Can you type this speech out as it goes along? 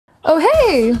Oh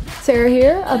hey! Sarah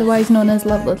here, otherwise known as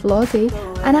Love Little Lottie,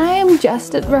 and I am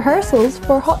just at rehearsals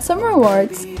for Hot Summer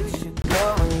Awards.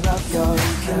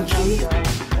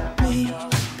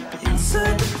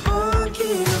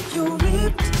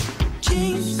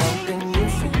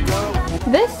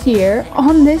 This year,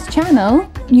 on this channel,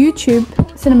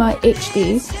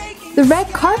 YTCinemaHD, the red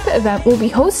carpet event will be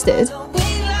hosted.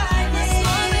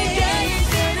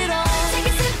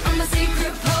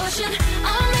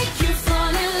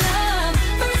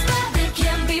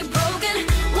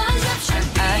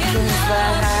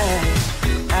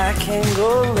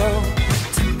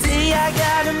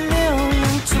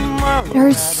 There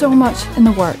is so much in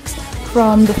the works,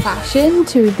 from the fashion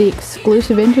to the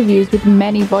exclusive interviews with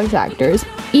many voice actors,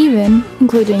 even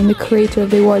including the creator of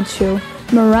the awards show,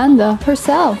 Miranda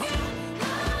herself.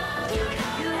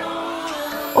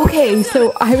 Okay,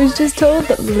 so I was just told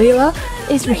that Leila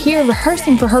is here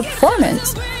rehearsing for her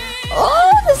performance.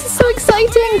 Oh, this is so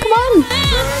exciting! Come on!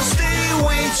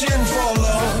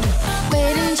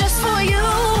 Waiting just for you.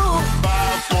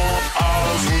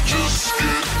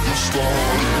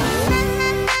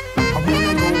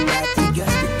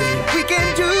 We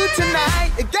can do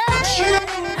tonight again.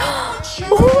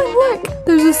 Oh, look!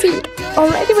 There's a seat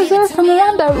already reserved for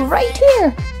Miranda right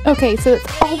here. Okay, so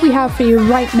that's all we have for you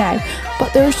right now.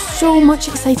 But there's so much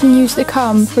exciting news to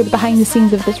come for the behind the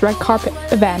scenes of this red carpet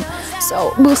event.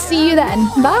 So we'll see you then.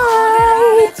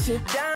 Bye!